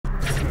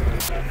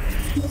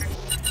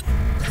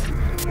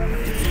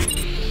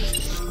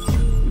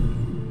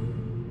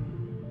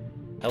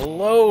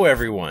Hello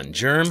everyone,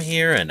 Germ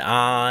here, and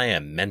I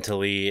am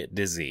mentally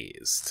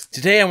diseased.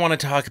 Today I want to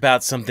talk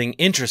about something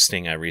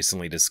interesting I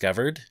recently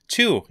discovered.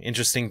 Two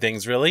interesting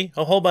things, really.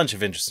 A whole bunch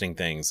of interesting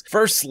things.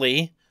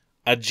 Firstly,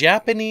 a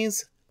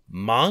Japanese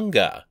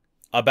manga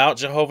about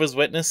Jehovah's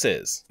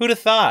Witnesses. Who'd have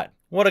thought?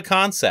 What a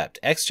concept.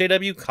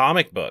 EXJW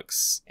comic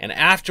books. And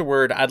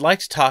afterward, I'd like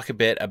to talk a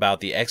bit about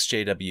the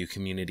EXJW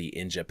community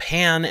in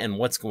Japan and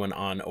what's going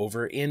on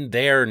over in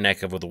their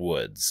neck of the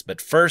woods.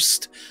 But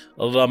first,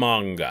 the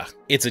manga.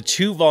 It's a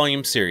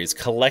 2-volume series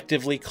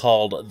collectively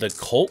called The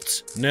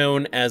Cult,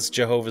 known as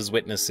Jehovah's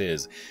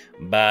Witnesses,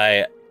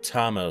 by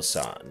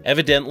Tamosan.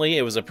 Evidently,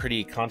 it was a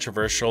pretty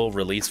controversial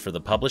release for the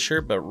publisher,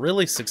 but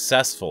really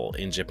successful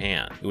in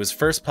Japan. It was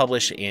first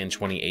published in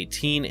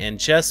 2018 and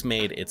just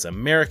made its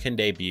American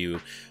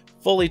debut,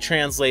 fully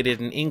translated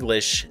in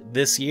English,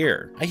 this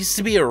year. I used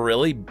to be a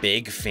really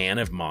big fan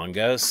of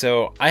manga,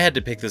 so I had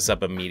to pick this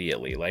up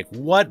immediately. Like,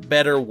 what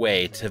better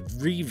way to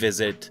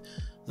revisit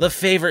the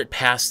favorite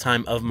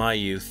pastime of my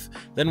youth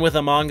than with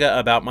a manga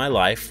about my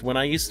life when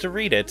I used to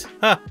read it?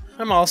 Huh.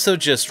 I'm also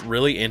just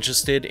really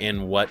interested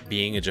in what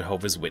being a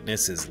Jehovah's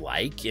Witness is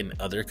like in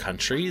other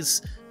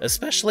countries,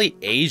 especially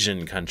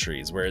Asian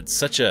countries where it's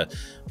such a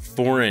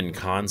foreign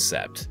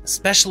concept,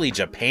 especially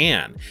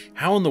Japan.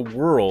 How in the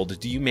world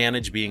do you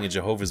manage being a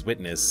Jehovah's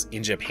Witness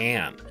in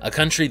Japan? A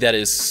country that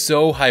is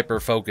so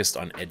hyper-focused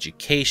on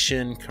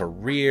education,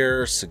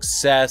 career,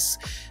 success,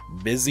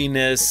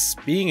 busyness.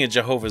 Being a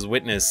Jehovah's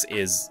Witness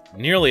is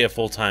nearly a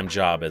full-time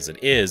job as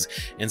it is,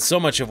 and so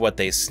much of what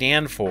they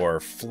stand for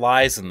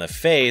flies in the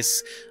face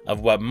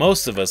of what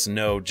most of us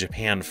know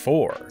Japan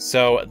for.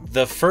 So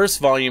the first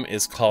volume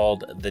is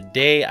called The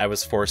Day I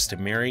Was Forced to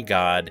Marry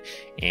God,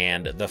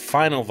 and the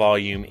final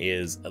volume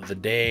is The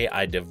Day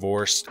I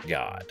Divorced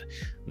God.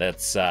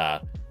 That's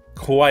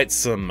quite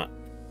some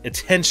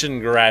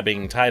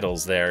attention-grabbing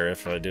titles there,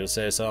 if I do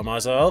say so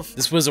myself.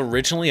 This was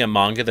originally a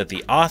manga that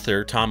the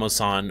author,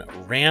 Tamosan,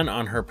 ran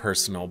on her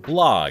personal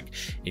blog.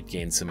 It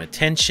gained some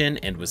attention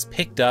and was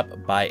picked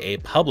up by a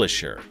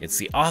publisher. It's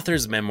the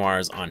author's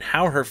memoirs on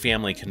how her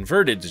family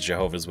converted to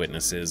Jehovah's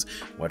Witnesses,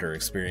 what her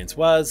experience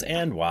was,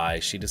 and why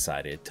she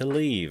decided to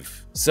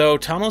leave. So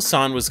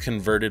Tamosan was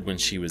converted when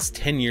she was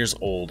 10 years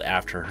old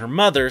after her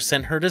mother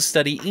sent her to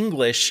study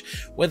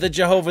English with a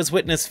Jehovah's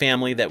Witness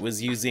family that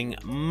was using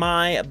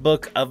my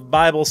book of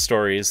Bible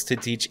stories to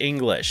teach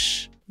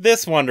English.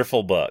 This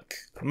wonderful book,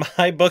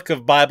 my book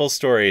of Bible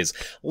stories,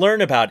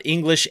 learn about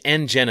English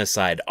and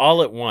genocide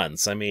all at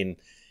once. I mean,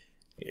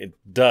 it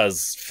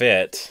does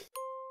fit.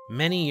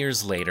 Many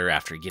years later,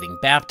 after getting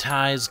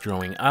baptized,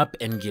 growing up,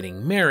 and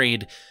getting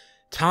married,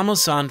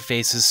 Tamosan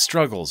faces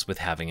struggles with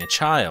having a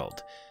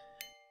child.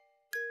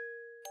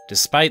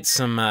 Despite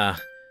some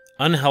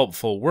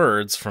unhelpful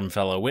words from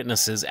fellow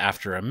witnesses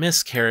after a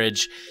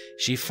miscarriage,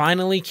 she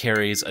finally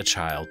carries a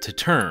child to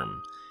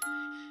term.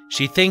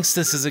 She thinks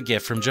this is a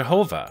gift from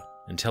Jehovah,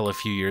 until a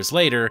few years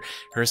later,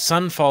 her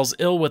son falls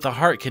ill with a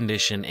heart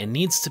condition and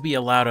needs to be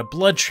allowed a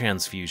blood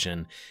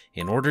transfusion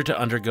in order to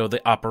undergo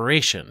the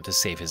operation to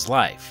save his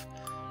life.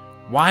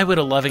 Why would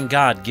a loving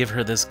God give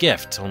her this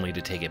gift only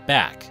to take it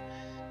back?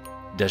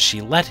 Does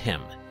she let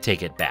him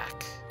take it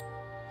back?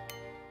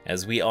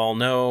 As we all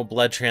know,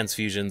 blood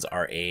transfusions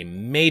are a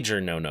major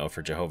no-no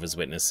for Jehovah's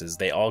Witnesses.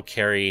 They all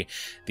carry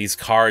these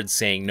cards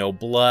saying no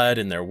blood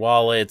in their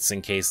wallets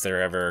in case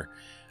they're ever,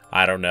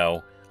 I don't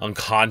know,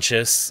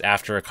 unconscious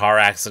after a car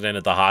accident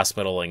at the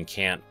hospital and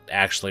can't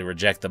actually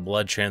reject the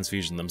blood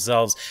transfusion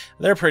themselves.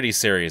 They're pretty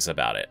serious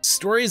about it.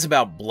 Stories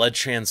about blood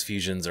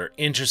transfusions are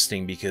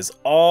interesting because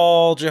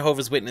all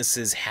Jehovah's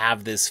Witnesses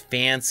have this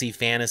fancy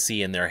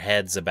fantasy in their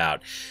heads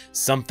about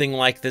something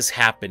like this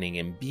happening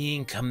and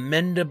being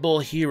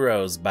commendable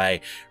heroes by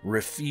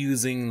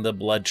refusing the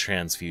blood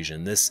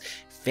transfusion. This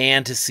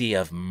fantasy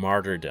of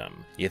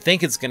martyrdom. You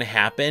think it's gonna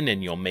happen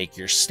and you'll make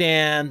your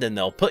stand and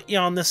they'll put you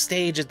on the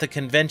stage at the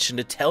convention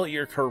to tell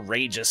your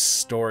courageous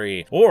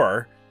story.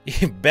 Or,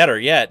 better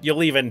yet,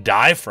 you'll even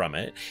die from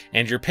it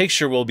and your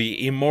picture will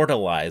be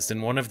immortalized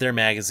in one of their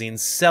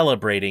magazines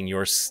celebrating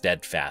your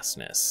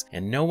steadfastness.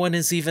 And no one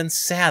is even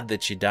sad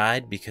that you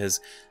died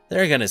because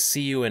they're gonna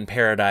see you in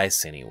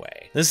paradise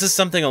anyway. This is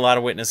something a lot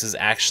of witnesses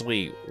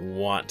actually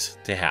want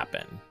to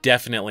happen.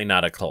 Definitely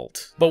not a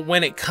cult. But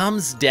when it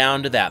comes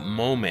down to that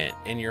moment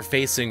and you're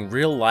facing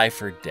real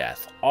life or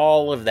death,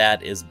 all of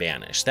that is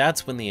banished.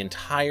 That's when the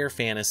entire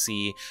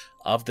fantasy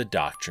of the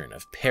doctrine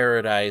of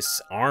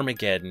paradise,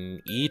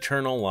 Armageddon,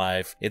 eternal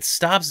life, it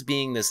stops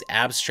being this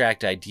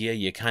abstract idea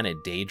you kind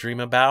of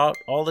daydream about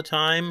all the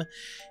time,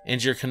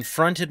 and you're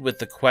confronted with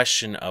the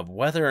question of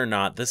whether or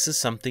not this is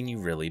something you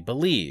really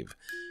believe.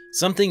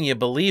 Something you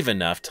believe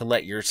enough to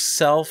let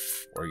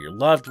yourself or your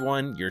loved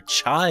one, your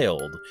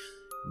child,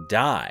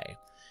 die.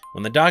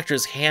 When the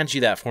doctors hand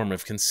you that form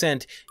of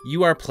consent,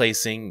 you are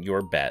placing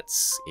your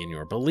bets in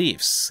your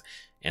beliefs.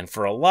 And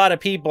for a lot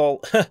of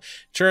people,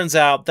 turns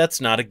out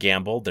that's not a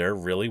gamble they're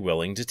really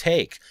willing to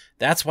take.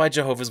 That's why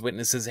Jehovah's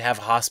Witnesses have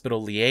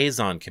hospital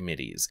liaison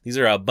committees. These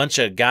are a bunch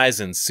of guys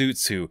in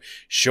suits who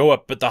show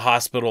up at the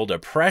hospital to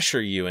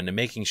pressure you into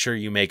making sure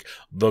you make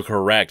the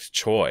correct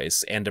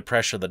choice and to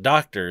pressure the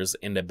doctors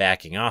into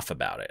backing off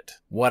about it.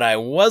 What I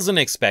wasn't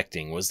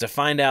expecting was to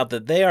find out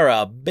that they are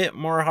a bit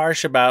more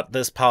harsh about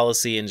this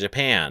policy in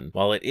Japan.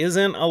 While it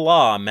isn't a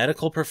law,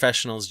 medical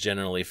professionals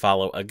generally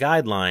follow a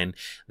guideline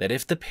that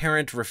if the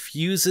parent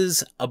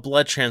refuses a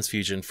blood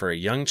transfusion for a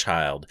young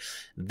child,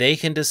 they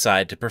can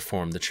decide to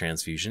perform the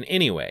transfusion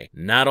anyway.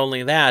 Not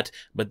only that,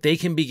 but they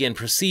can begin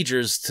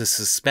procedures to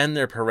suspend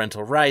their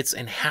parental rights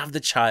and have the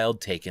child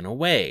taken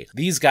away.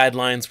 These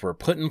guidelines were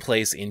put in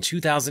place in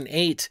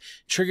 2008,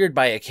 triggered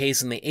by a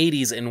case in the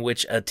 80s in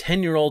which a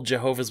 10-year-old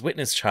Jehovah's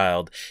Witness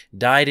child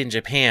died in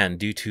Japan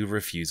due to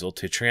refusal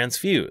to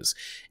transfuse.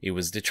 It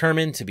was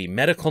determined to be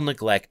medical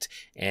neglect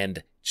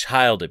and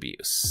child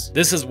abuse.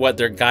 This is what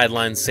their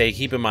guidelines say.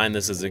 Keep in mind,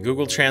 this is a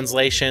Google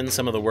translation.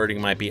 Some of the wording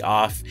might be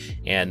off,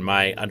 and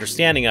my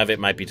understanding of it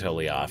might be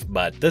totally off,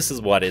 but this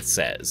is what it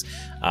says.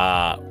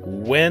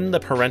 When the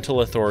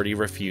parental authority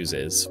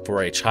refuses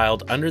for a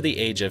child under the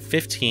age of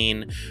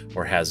 15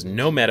 or has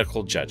no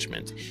medical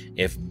judgment,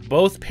 if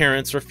both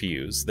parents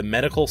refuse, the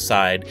medical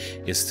side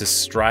is to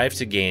strive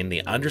to gain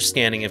the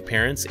understanding of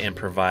parents and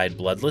provide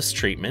bloodless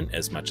treatment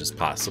as much as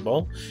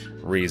possible,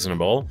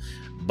 reasonable.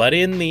 But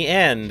in the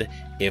end,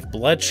 if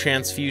blood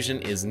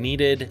transfusion is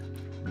needed,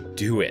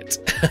 do it.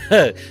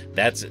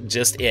 That's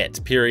just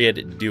it,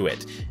 period, do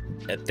it.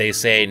 They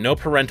say no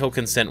parental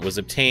consent was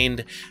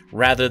obtained,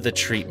 rather the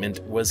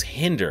treatment was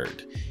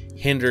hindered.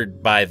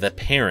 Hindered by the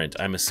parent,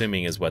 I'm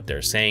assuming is what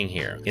they're saying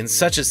here. In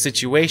such a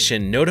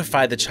situation,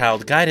 notify the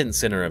Child Guidance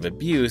Center of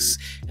abuse,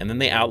 and then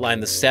they outline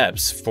the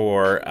steps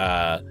for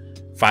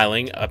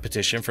filing a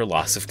petition for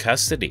loss of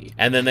custody.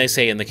 And then they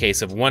say in the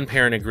case of one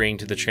parent agreeing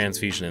to the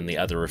transfusion and the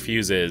other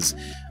refuses,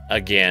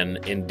 again,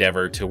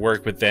 endeavor to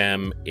work with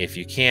them if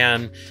you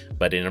can,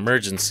 but in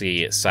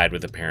emergency, side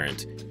with the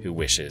parent who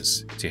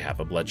wishes to have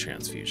a blood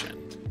transfusion.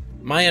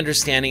 My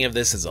understanding of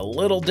this is a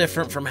little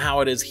different from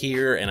how it is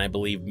here, and I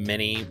believe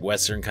many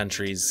Western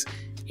countries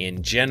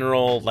in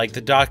general. Like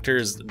the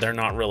doctors, they're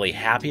not really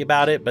happy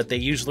about it, but they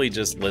usually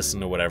just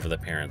listen to whatever the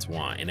parents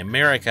want. In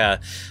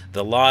America,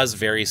 the laws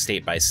vary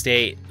state by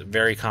state,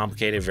 very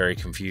complicated, very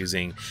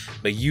confusing,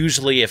 but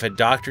usually if a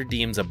doctor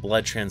deems a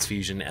blood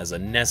transfusion as a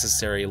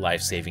necessary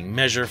life-saving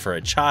measure for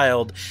a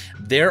child,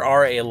 there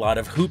are a lot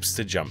of hoops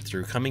to jump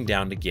through coming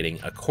down to getting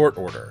a court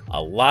order.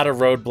 A lot of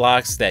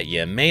roadblocks that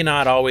you may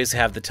not always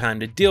have the time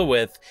to deal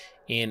with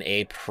in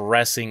a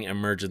pressing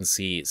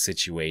emergency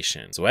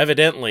situation. So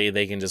evidently,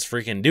 they can just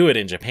freaking do it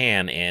in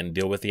Japan and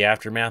deal with the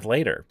aftermath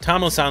later.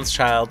 Tamosan's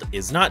child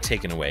is not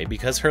taken away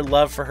because her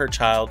love for her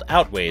child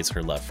outweighs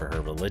her love for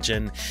her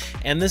religion,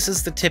 and this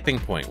is the tipping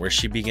point where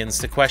she begins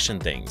to question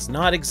things.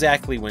 Not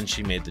exactly when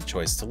she made the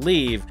choice to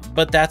leave,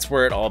 but that's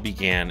where it all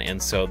began,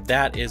 and so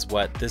that is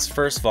what this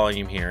first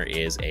volume here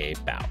is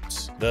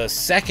about. The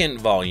second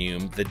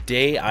volume, The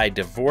Day I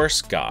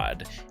Divorced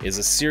God, is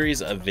a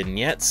series of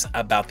vignettes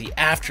about the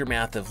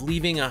aftermath of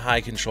leaving a high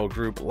control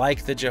group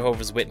like the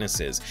Jehovah's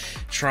Witnesses,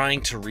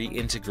 trying to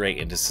reintegrate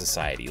into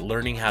society,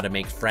 learning how to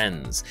make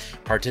friends,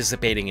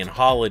 participating in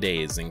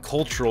holidays and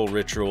cultural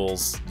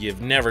rituals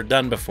you've never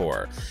done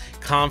before,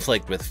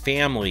 conflict with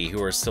family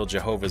who are still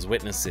Jehovah's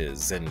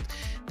Witnesses, and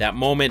that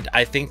moment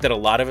I think that a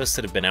lot of us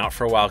that have been out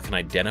for a while can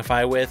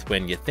identify with,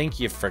 when you think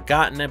you've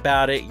forgotten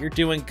about it, you're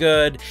doing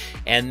good,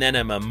 and then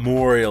a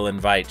memorial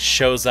invite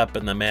shows up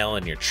in the mail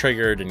and you're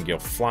triggered and you're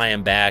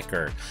flying back,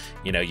 or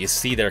you know, you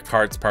see their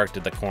carts parked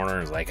at the corner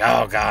and it's like,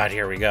 oh god,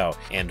 here we go.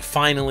 And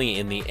finally,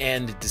 in the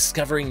end,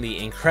 discovering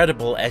the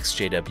incredible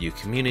EXJW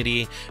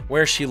community,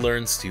 where she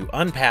learns to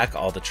unpack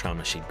all the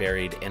trauma she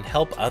buried and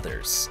help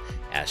others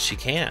as she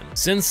can.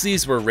 Since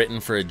these were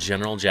written for a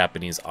general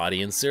Japanese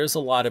audience, there's a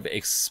lot of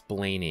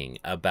explaining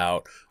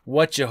about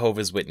what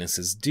Jehovah's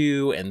Witnesses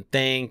do and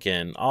think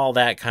and all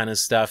that kind of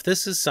stuff.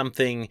 This is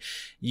something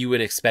you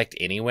would expect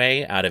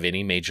anyway out of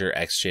any major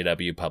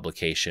EXJW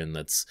publication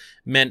that's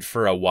meant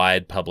for a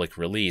wide public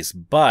release,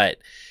 but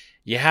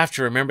you have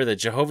to remember that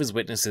Jehovah's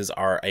Witnesses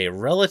are a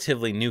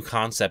relatively new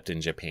concept in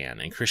Japan,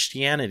 and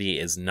Christianity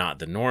is not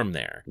the norm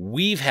there.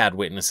 We've had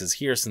witnesses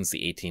here since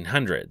the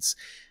 1800s.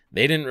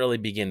 They didn't really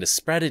begin to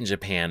spread in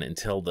Japan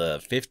until the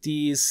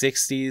 50s,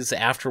 60s,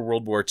 after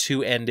World War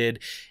II ended,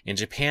 and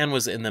Japan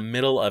was in the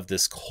middle of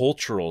this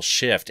cultural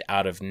shift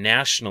out of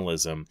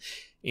nationalism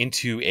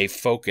into a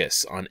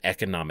focus on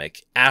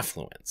economic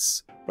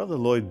affluence. Brother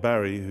Lloyd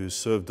Barry, who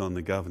served on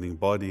the governing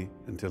body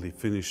until he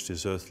finished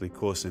his earthly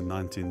course in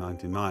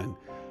 1999,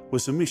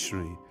 was a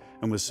missionary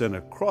and was sent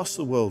across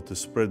the world to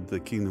spread the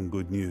kingdom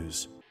good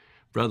news.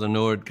 Brother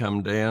Noah had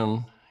come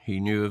down. He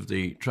knew of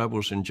the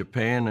troubles in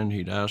Japan, and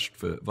he'd asked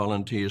for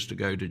volunteers to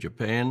go to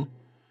Japan.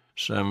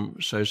 Some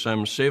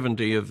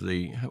 70 of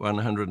the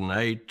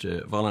 108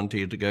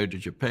 volunteered to go to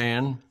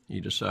Japan.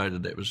 He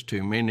decided that was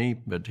too many,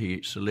 but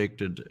he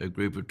selected a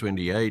group of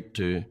 28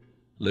 to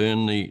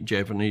learn the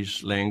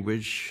Japanese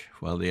language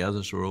while the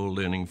others were all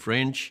learning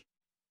French.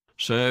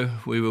 So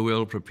we were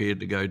well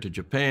prepared to go to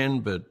Japan,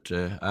 but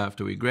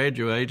after we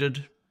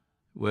graduated,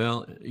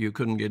 well, you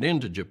couldn't get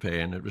into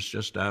Japan. It was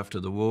just after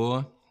the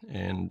war,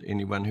 and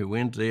anyone who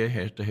went there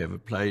had to have a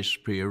place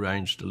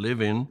prearranged to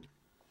live in.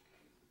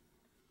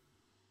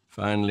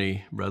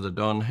 Finally, Brother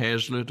Don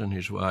Hazlitt and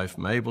his wife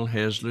Mabel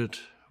Hazlitt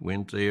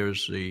went there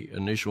as the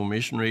initial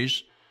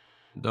missionaries.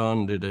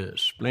 Don did a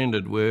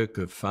splendid work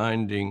of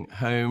finding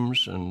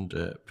homes and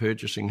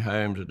purchasing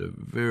homes at a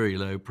very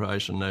low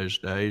price in those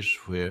days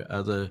where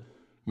other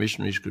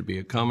missionaries could be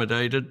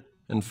accommodated.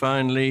 And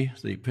finally,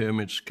 the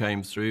permits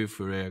came through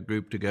for our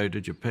group to go to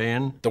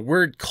Japan. The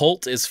word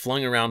cult is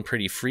flung around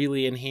pretty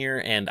freely in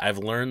here, and I've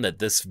learned that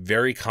this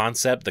very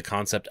concept, the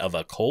concept of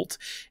a cult,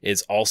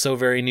 is also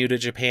very new to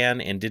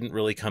Japan and didn't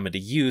really come into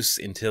use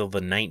until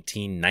the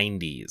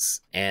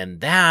 1990s.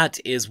 And that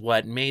is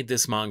what made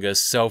this manga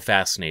so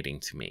fascinating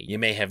to me. You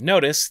may have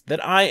noticed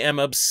that I am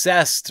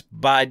obsessed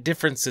by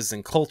differences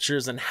in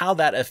cultures and how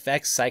that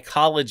affects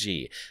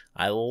psychology.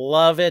 I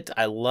love it.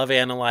 I love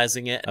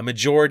analyzing it. A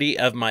majority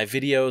of my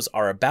videos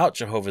are about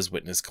Jehovah's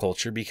Witness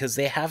culture because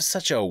they have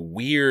such a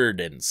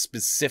weird and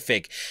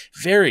specific,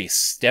 very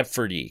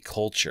Stepfordy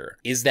culture.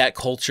 Is that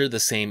culture the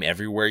same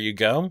everywhere you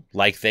go?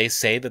 Like they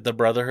say that the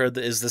Brotherhood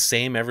is the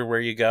same everywhere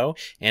you go?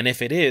 And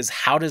if it is,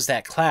 how does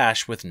that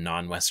clash with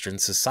non-Western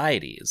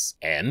societies?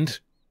 And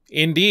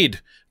indeed,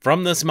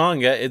 from this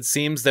manga, it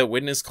seems that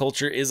witness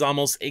culture is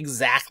almost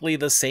exactly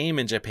the same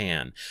in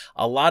Japan.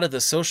 A lot of the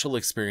social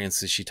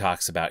experiences she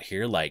talks about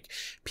here, like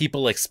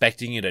people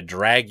expecting you to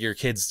drag your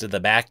kids to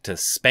the back to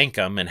spank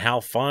them and how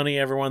funny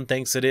everyone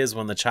thinks it is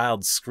when the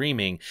child's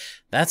screaming,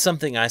 that's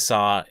something I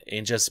saw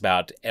in just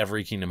about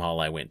every Kingdom Hall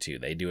I went to.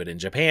 They do it in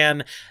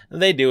Japan,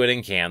 they do it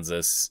in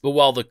Kansas. But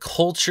while the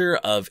culture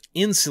of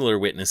insular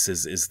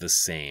witnesses is the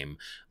same,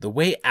 the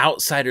way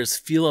outsiders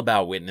feel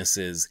about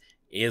witnesses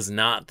is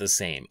not the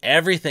same.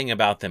 Everything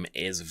about them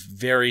is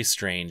very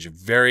strange,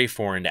 very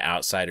foreign to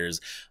outsiders,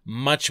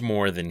 much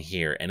more than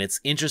here. And it's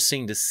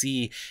interesting to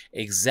see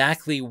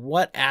exactly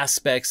what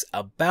aspects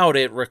about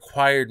it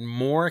required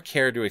more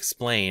care to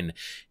explain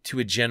to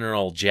a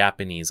general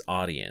Japanese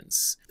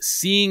audience.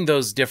 Seeing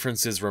those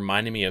differences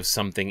reminded me of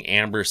something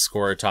Amber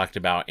Score talked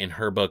about in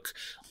her book,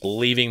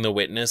 Leaving the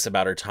Witness,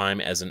 about her time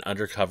as an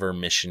undercover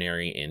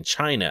missionary in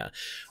China.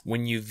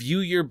 When you view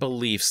your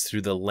beliefs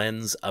through the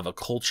lens of a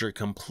culture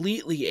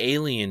completely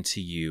alien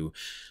to you,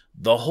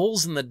 the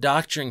holes in the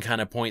doctrine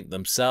kind of point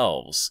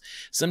themselves.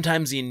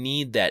 Sometimes you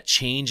need that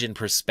change in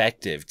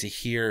perspective to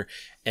hear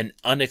an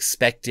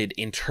unexpected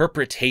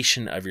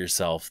interpretation of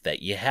yourself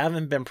that you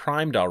haven't been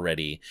primed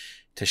already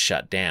to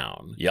shut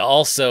down. You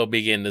also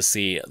begin to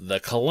see the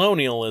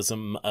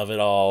colonialism of it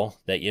all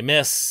that you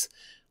miss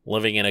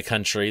living in a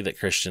country that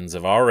Christians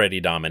have already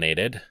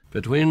dominated.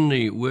 But when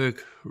the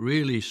work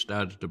really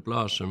started to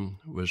blossom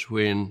was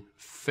when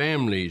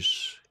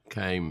families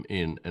came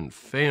in and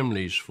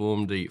families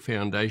formed the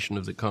foundation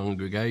of the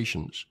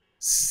congregations.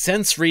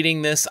 Since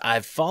reading this,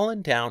 I've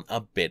fallen down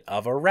a bit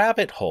of a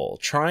rabbit hole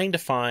trying to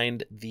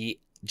find the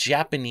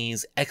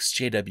Japanese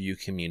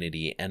EXJW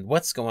community and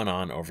what's going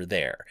on over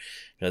there,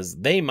 because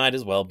they might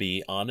as well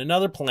be on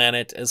another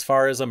planet as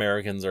far as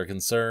Americans are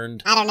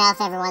concerned. I don't know if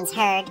everyone's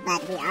heard,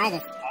 but we are the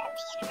center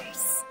of the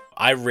universe.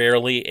 I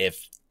rarely,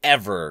 if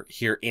ever,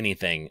 hear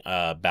anything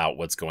about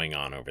what's going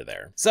on over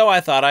there. So I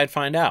thought I'd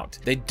find out.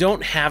 They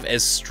don't have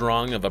as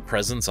strong of a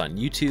presence on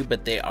YouTube,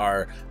 but they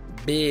are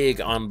big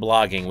on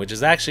blogging, which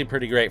is actually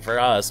pretty great for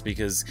us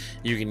because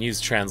you can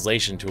use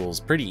translation tools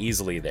pretty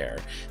easily there.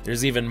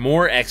 There's even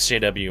more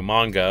EXJW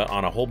manga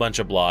on a whole bunch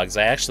of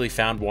blogs. I actually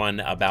found one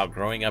about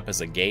growing up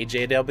as a gay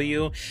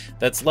JW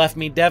that's left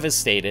me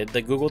devastated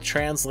that Google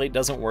Translate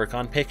doesn't work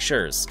on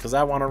pictures because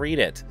I want to read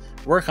it.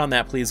 Work on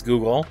that, please,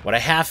 Google. What I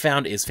have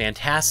found is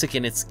fantastic,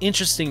 and it's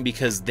interesting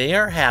because they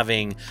are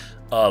having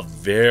a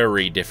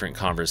very different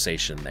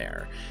conversation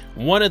there.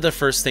 One of the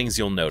first things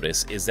you'll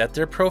notice is that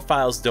their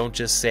profiles don't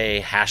just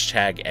say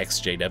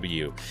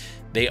 #EXJW.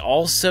 They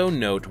also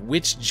note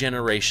which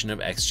generation of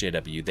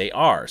EXJW they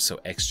are. So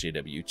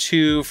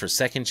EXJW2 for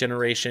second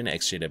generation,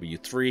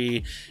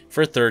 EXJW3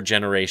 for third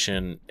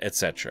generation,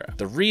 etc.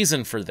 The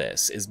reason for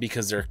this is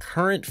because their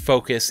current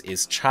focus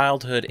is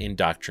childhood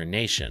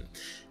indoctrination.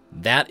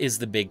 That is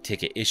the big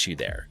ticket issue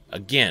there.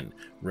 Again,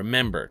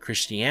 remember,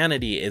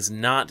 Christianity is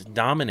not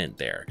dominant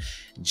there.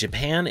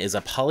 Japan is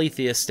a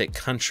polytheistic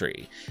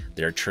country.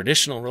 Their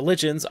traditional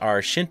religions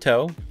are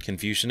Shinto,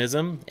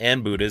 Confucianism,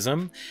 and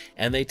Buddhism,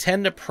 and they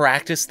tend to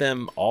practice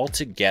them all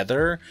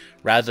together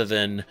rather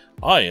than,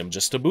 I am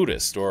just a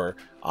Buddhist, or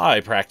I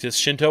practice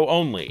Shinto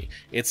only.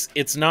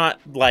 It's not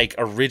like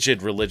a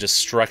rigid religious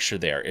structure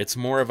there. It's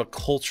more of a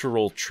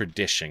cultural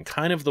tradition,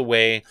 kind of the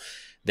way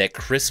that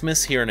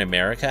Christmas here in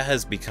America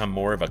has become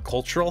more of a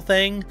cultural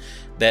thing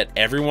that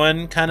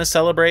everyone kind of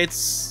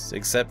celebrates,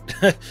 except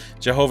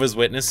Jehovah's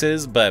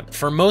Witnesses. But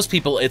for most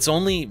people, it's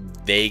only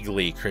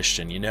vaguely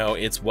Christian. You know,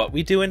 it's what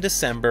we do in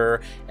December.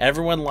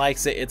 Everyone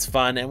likes it. It's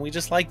fun, and we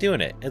just like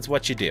doing it. It's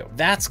what you do.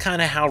 That's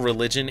kind of how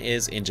religion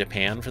is in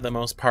Japan for the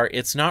most part.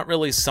 It's not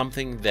really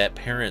something that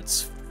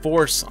parents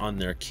force on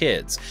their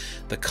kids.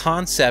 The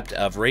concept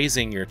of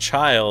raising your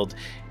child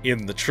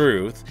in the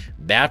truth,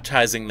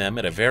 baptizing them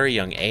at a very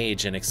young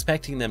age, and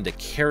expecting them to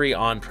carry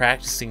on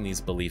practicing these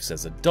beliefs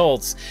as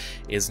adults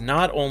is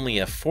not only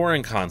a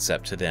foreign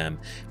concept to them,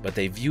 but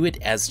they view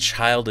it as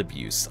child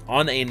abuse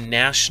on a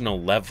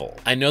national level.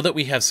 I know that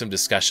we have some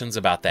discussions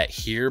about that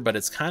here, but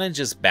it's kind of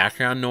just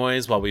background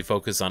noise while we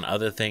focus on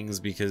other things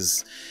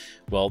because,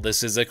 well,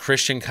 this is a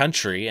Christian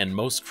country and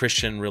most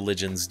Christian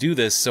religions do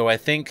this, so I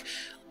think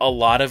a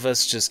lot of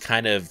us just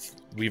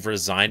we've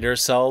resigned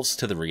ourselves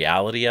to the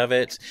reality of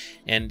it,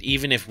 and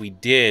even if we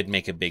did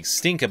make a big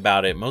stink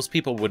about it, most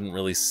people wouldn't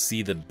really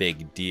see the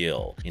big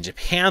deal. In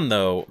Japan,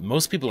 though,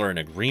 most people are in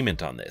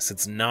agreement on this.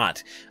 It's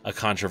not a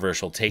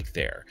controversial take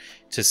there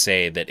to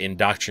say that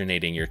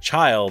indoctrinating your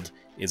child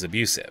is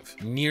abusive.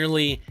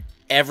 Nearly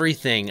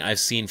everything I've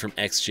seen from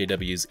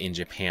exJWs in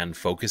Japan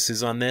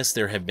focuses on this.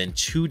 There have been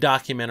 2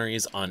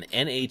 documentaries on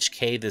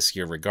NHK this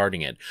year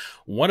regarding it,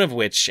 one of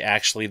which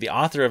actually the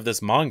author of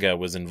this manga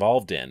was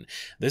involved in.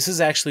 This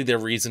is actually their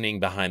reasoning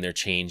behind their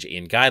change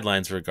in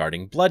guidelines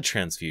regarding blood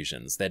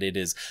transfusions, that it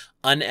is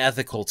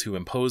unethical to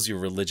impose your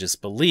religious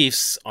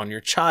beliefs on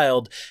your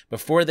child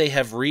before they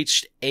have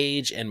reached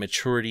age and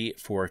maturity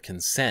for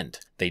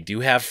consent. They do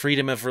have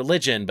freedom of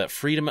religion, but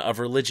freedom of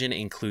religion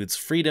includes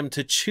freedom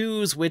to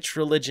choose which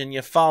religion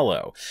you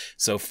follow.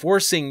 So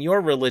forcing your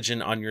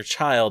religion on your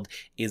child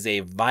is a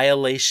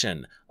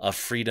violation of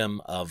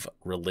freedom of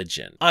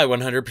religion. I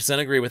 100%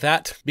 agree with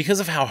that. Because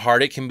of how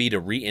hard it can be to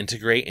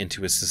reintegrate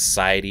into a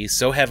society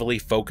so heavily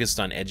focused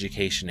on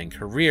education and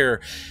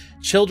career,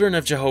 children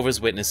of Jehovah's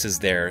Witnesses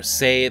there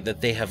say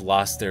that they have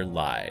lost their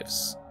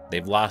lives.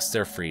 They've lost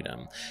their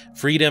freedom.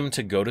 Freedom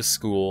to go to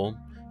school,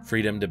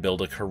 freedom to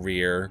build a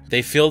career.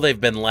 They feel they've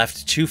been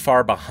left too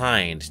far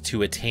behind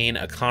to attain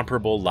a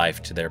comparable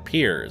life to their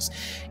peers.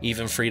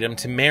 Even freedom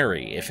to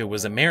marry. If it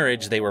was a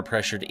marriage they were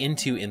pressured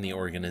into in the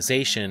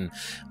organization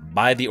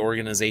by the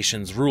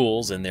organization's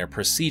rules and their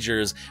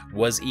procedures,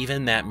 was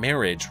even that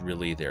marriage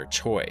really their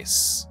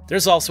choice?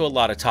 There's also a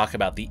lot of talk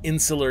about the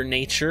insular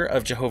nature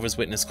of Jehovah's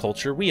Witness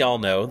culture. We all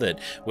know that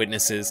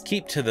witnesses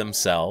keep to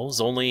themselves,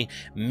 only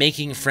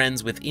making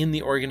friends within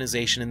the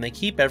organization, and they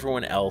keep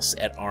everyone else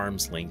at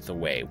arm's length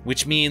away,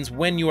 which means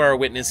when you are a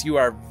witness, you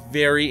are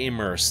very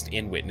immersed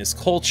in witness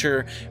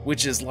culture,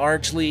 which is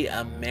largely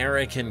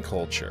American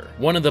culture.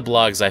 One of the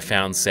blogs I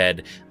found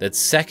said that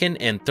 2nd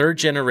and 3rd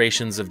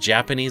generations of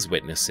Japanese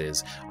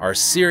witnesses are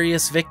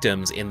serious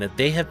victims in that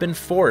they have been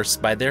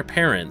forced by their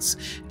parents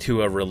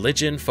to a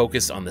religion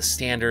focused on the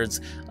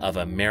standards of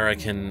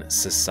American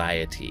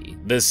society.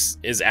 This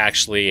is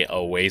actually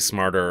a way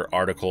smarter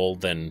article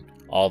than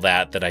all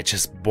that I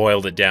just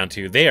boiled it down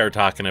to. They are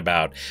talking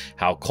about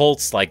how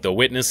cults like the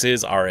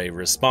Witnesses are a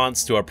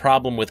response to a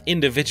problem with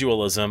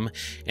individualism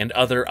and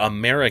other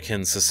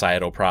American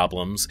societal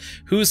problems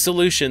whose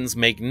solutions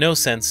make no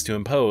sense to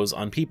impose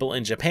on people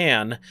in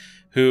Japan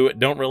who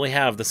don't really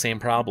have the same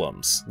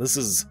problems. This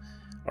is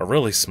a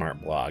really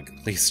smart blog.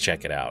 Please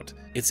check it out.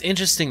 It's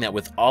interesting that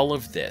with all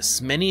of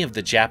this, many of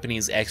the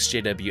Japanese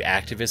exJW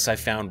activists I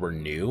found were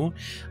new.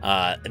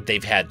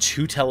 They've had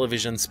 2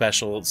 television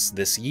specials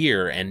this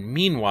year, and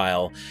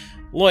meanwhile,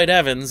 Lloyd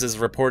Evans is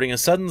reporting a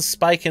sudden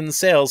spike in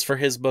sales for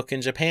his book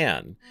in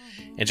Japan.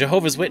 And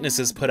Jehovah's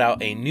Witnesses put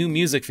out a new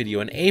music video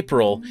in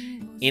April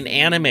in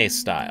anime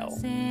style.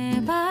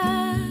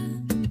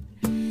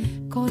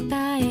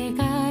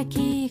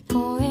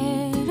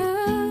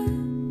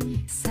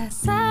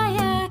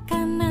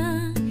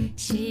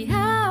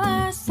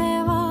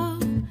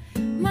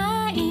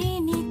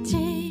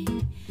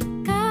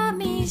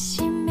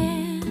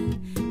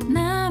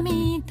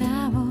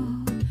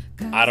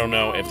 I don't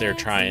know if they're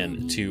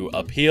trying to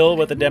appeal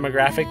with a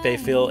demographic they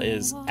feel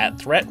is at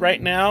threat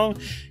right now.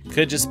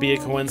 Could just be a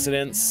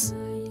coincidence.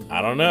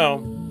 I don't know,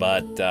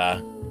 but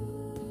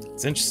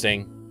it's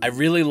interesting. I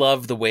really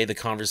love the way the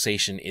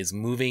conversation is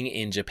moving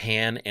in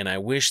Japan, and I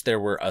wish there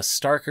were a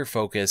starker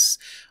focus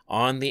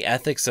on the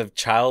ethics of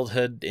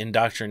childhood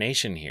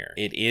indoctrination here.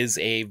 It is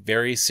a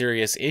very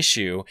serious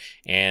issue,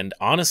 and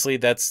honestly,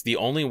 that's the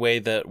only way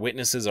that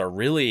witnesses are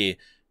really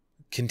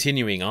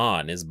continuing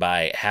on, is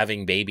by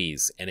having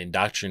babies and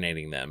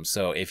indoctrinating them.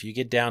 So if you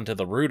get down to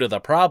the root of the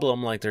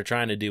problem like they're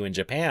trying to do in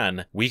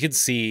Japan, we could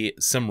see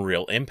some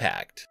real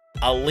impact.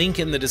 I'll link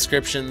in the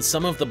description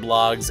some of the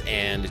blogs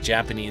and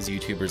Japanese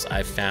YouTubers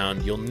I've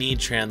found. You'll need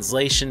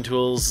translation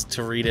tools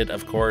to read it,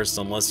 of course,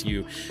 unless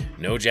you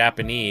know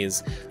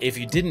Japanese. If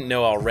you didn't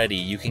know already,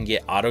 you can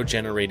get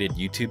auto-generated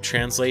YouTube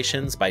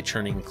translations by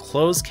turning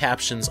closed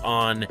captions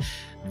on,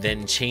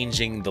 then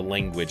changing the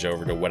language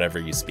over to whatever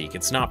you speak.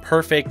 It's not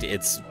perfect,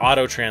 it's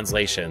auto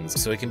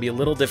translations, so it can be a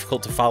little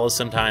difficult to follow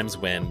sometimes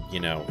when, you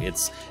know,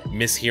 it's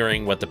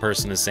mishearing what the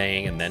person is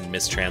saying and then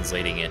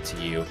mistranslating it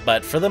to you.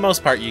 But for the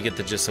most part, you get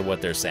the gist of what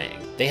they're saying.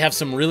 They have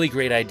some really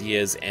great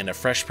ideas and a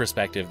fresh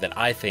perspective that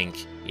I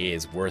think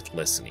is worth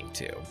listening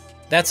to.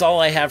 That's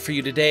all I have for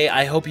you today.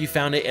 I hope you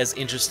found it as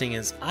interesting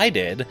as I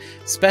did.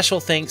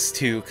 Special thanks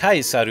to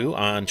Kaisaru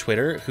on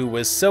Twitter, who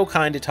was so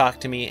kind to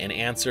talk to me and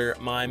answer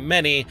my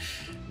many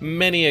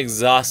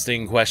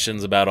exhausting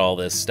questions about all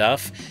this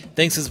stuff.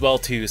 Thanks as well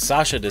to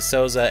Sasha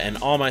DeSouza and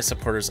all my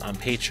supporters on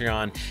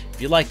Patreon. If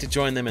you'd like to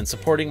join them in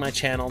supporting my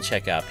channel,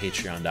 check out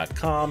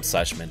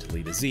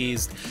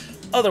patreon.com/mentallydiseased.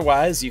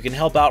 Otherwise, you can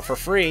help out for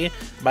free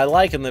by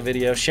liking the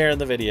video, sharing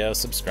the video,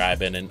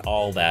 subscribing, and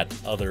all that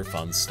other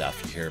fun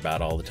stuff you hear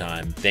about all the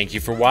time. Thank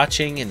you for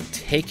watching, and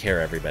take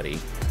care,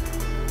 everybody.